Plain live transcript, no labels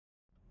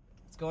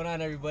going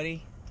on,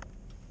 everybody?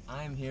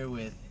 I'm here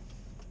with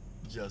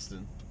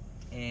Justin,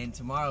 and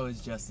tomorrow is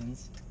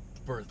Justin's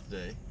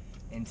birthday,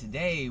 and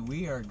today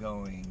we are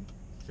going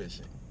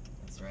fishing.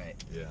 That's right.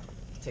 Yeah.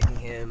 Taking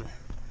him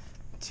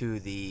to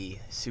the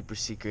super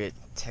secret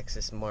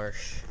Texas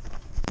marsh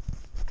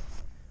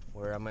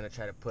where I'm gonna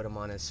try to put him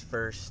on his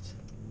first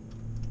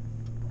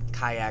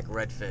kayak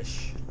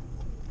redfish,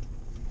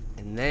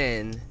 and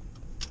then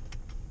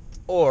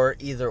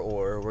either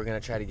or we're gonna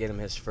try to get him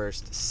his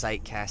first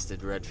sight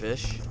casted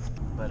redfish.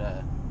 But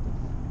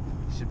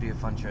should be a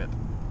fun trip.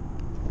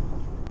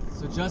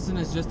 So Justin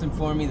has just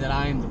informed me that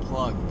I am the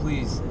plug.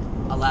 Please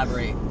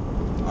elaborate.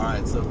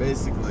 Alright, so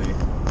basically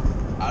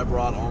I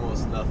brought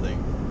almost nothing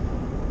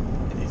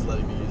and he's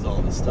letting me use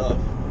all the stuff,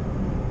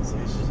 so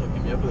he's just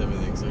hooking me up with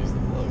everything, so he's the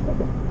plug.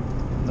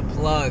 The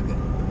plug.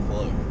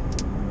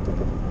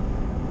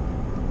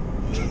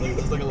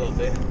 Looks like a little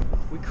day.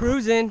 We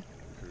cruising.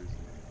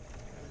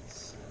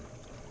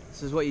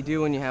 This is what you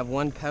do when you have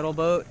one pedal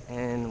boat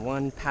and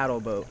one paddle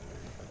boat.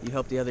 You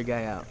help the other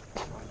guy out.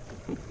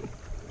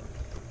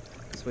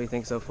 That's what you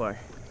think so far?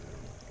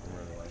 I'm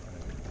really liking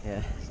it.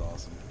 Yeah. It's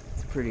awesome.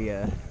 It's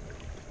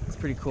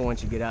pretty cool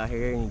once you get out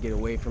here and you get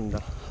away from the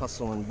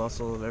hustle and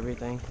bustle of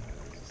everything.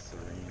 It's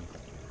serene.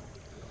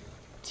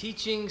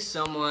 Teaching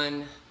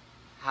someone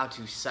how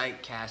to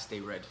sight cast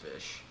a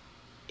redfish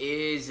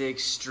is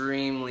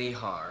extremely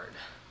hard.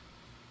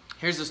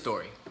 Here's the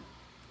story.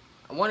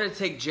 I wanted to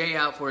take Jay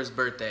out for his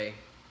birthday,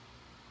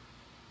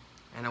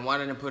 and I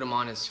wanted to put him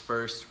on his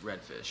first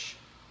redfish.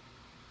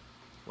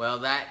 Well,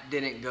 that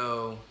didn't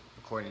go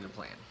according to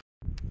plan.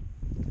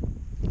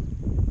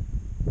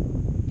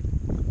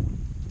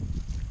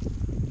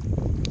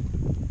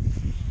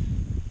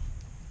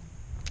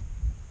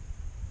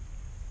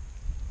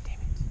 Damn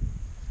it.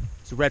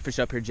 There's a redfish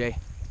up here, Jay.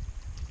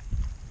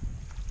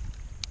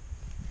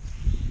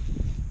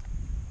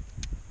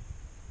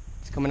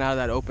 It's coming out of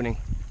that opening.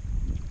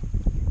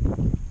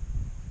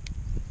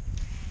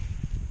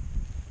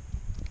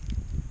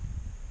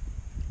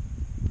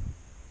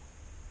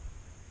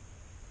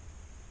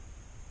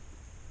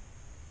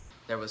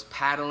 There was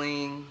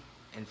paddling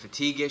and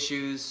fatigue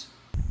issues.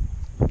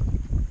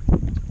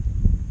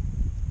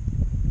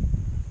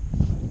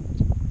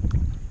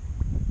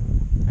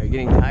 Are you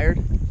getting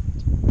tired?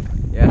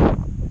 Yeah?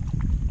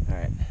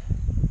 Alright.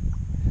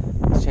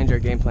 Let's change our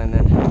game plan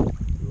then.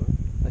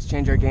 Let's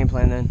change our game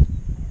plan then.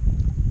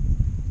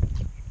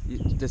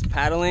 Is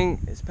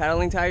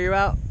paddling tire you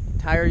out?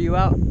 Tire you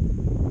out?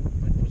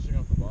 Like pushing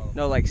off the bottom?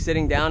 No, like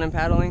sitting down and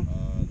paddling?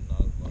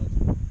 Not as much.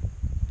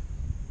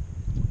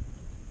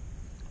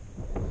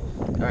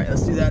 Alright,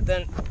 let's do that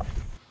then.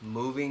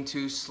 Moving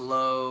too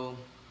slow,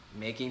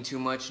 making too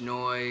much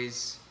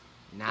noise,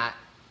 not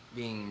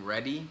being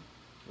ready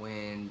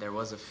when there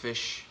was a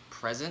fish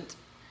present,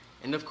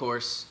 and of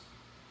course,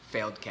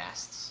 failed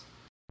casts.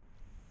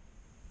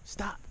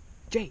 Stop!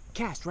 Jay,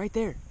 cast right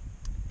there.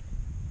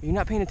 Are you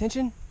not paying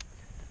attention?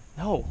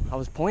 No, I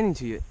was pointing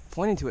to it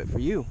for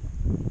you.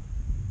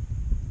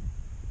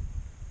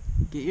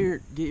 Get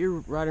your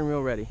rod and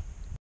reel ready.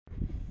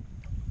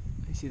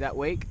 You see that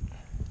wake?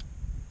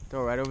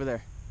 Throw it right over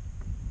there.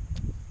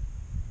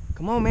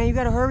 Come on, man, you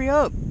gotta hurry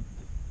up.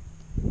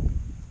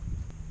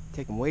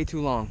 Taking way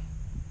too long.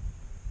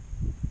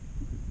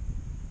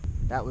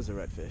 That was a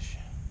redfish.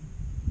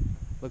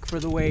 Look for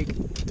the wake,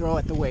 throw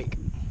at the wake.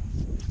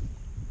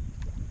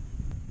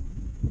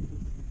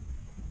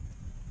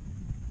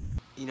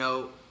 You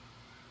know,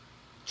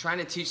 trying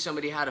to teach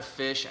somebody how to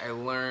fish, I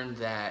learned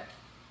that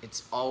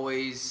it's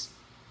always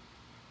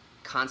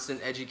constant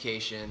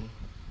education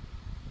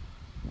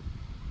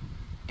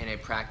and a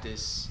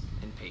practice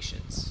in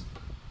patience.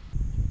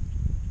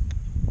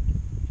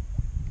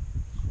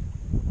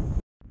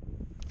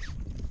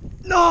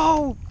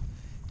 No!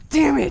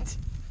 Damn it!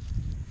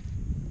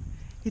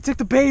 He took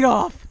the bait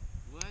off!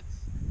 What?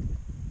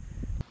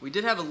 We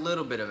did have a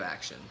little bit of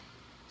action.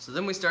 So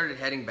then we started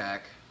heading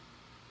back.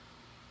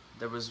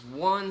 There was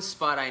one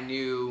spot I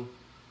knew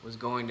was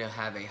going to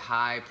have a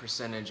high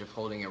percentage of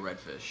holding a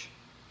redfish.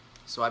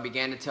 So I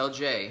began to tell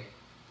Jay,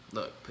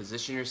 look,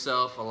 position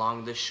yourself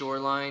along this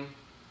shoreline,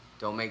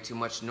 don't make too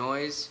much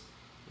noise,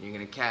 and you're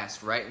gonna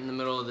cast right in the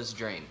middle of this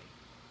drain.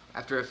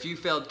 After a few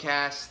failed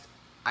casts,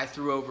 I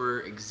threw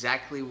over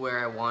exactly where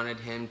I wanted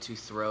him to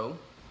throw.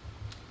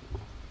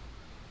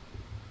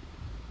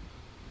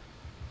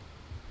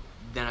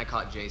 Then I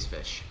caught Jay's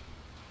fish.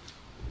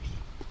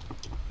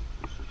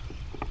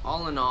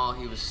 All in all,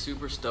 he was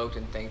super stoked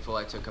and thankful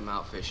I took him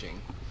out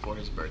fishing for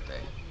his birthday.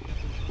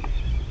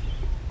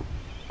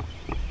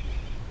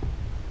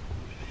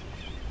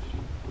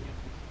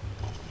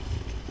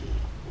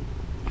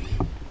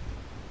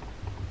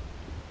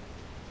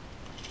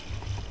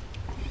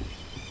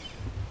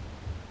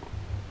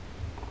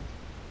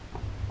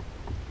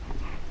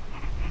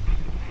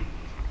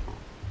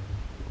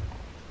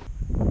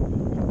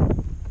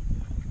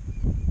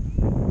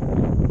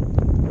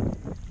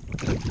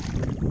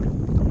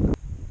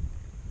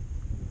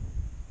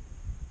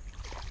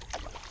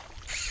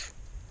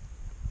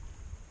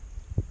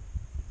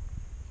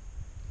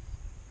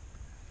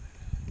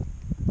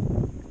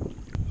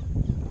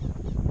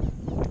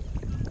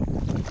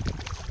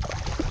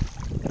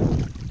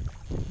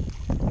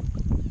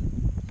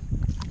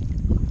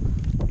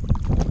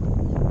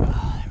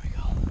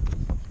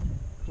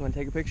 Want to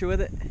take a picture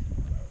with it?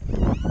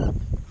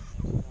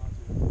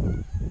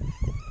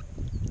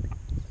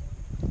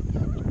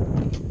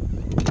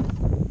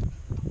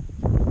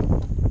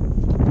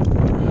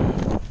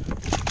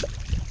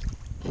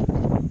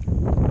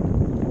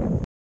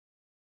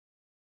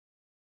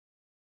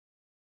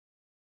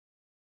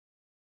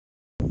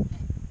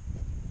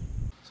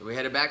 So we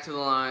headed back to the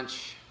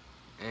launch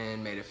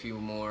and made a few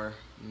more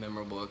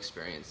memorable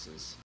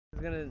experiences.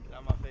 It's gonna,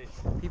 on my face.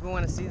 people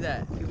want to see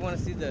that. People want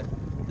to see the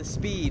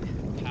speed.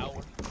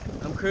 Power.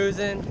 I'm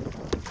cruising.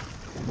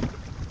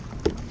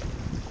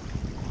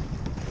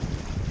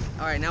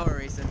 All right, now we're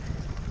racing.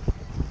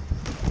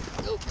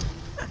 Nope.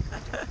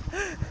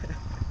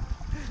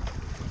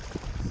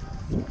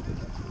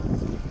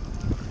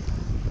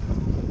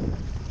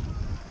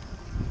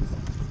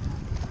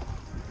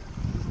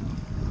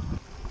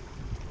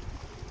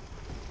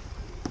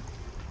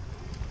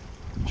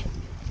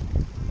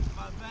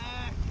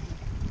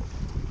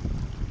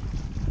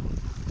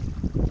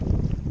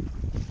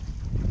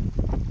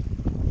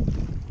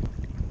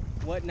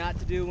 What not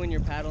to do when you're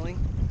paddling?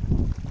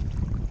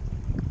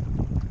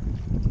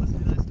 Must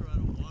be nice to ride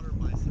a water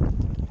bicycle.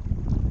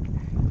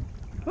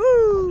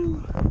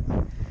 Woo!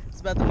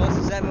 It's about the most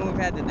excitement we've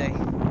had today.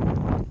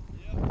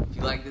 Yep. If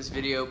you like this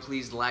video,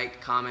 please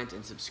like, comment,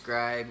 and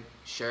subscribe.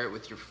 Share it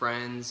with your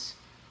friends.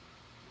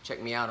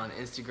 Check me out on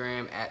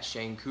Instagram at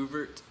Shane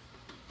Couvert.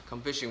 Come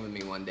fishing with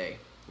me one day.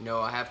 You know,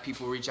 I have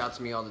people reach out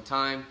to me all the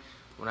time.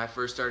 When I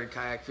first started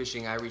kayak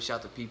fishing, I reached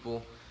out to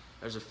people.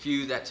 There's a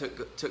few that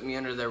took me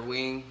under their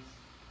wing.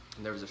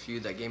 And there was a few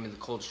that gave me the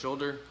cold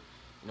shoulder.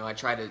 You know, I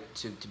try to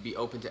be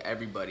open to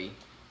everybody.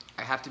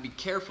 I have to be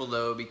careful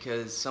though,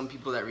 because some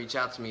people that reach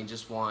out to me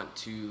just want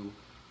to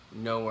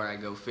know where I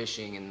go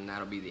fishing, and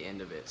that'll be the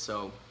end of it.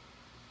 So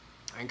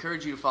I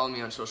encourage you to follow me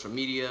on social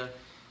media.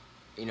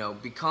 You know,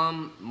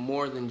 become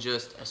more than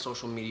just a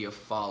social media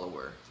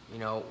follower. You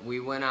know,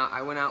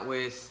 I went out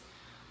with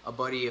a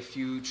buddy a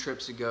few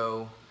trips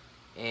ago,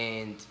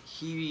 and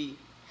he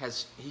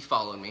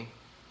followed me.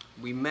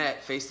 We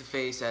met face to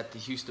face at the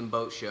Houston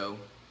Boat Show.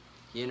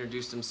 He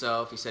introduced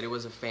himself. He said he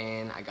was a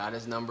fan. I got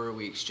his number.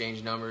 We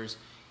exchanged numbers,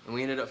 and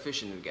we ended up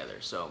fishing together.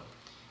 So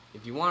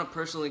if you want to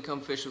personally come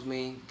fish with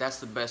me, that's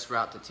the best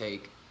route to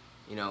take.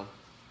 You know,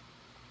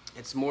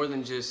 it's more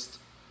than just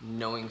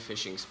knowing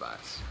fishing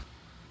spots.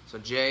 So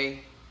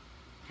Jay,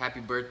 happy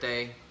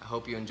birthday. I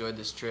hope you enjoyed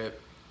this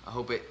trip. I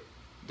hope it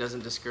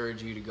doesn't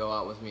discourage you to go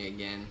out with me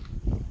again.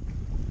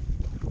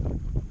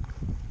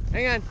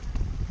 Hang on.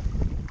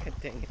 God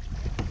dang it.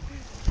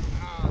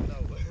 Ah, no.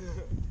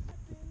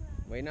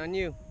 Waiting on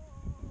you.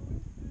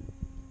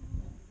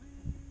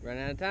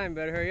 Running out of time,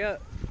 better hurry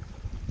up.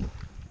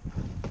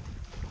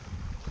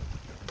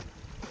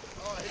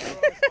 Oh, I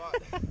hit the wrong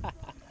spot.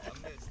 I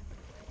missed.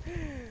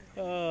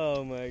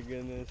 Oh my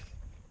goodness.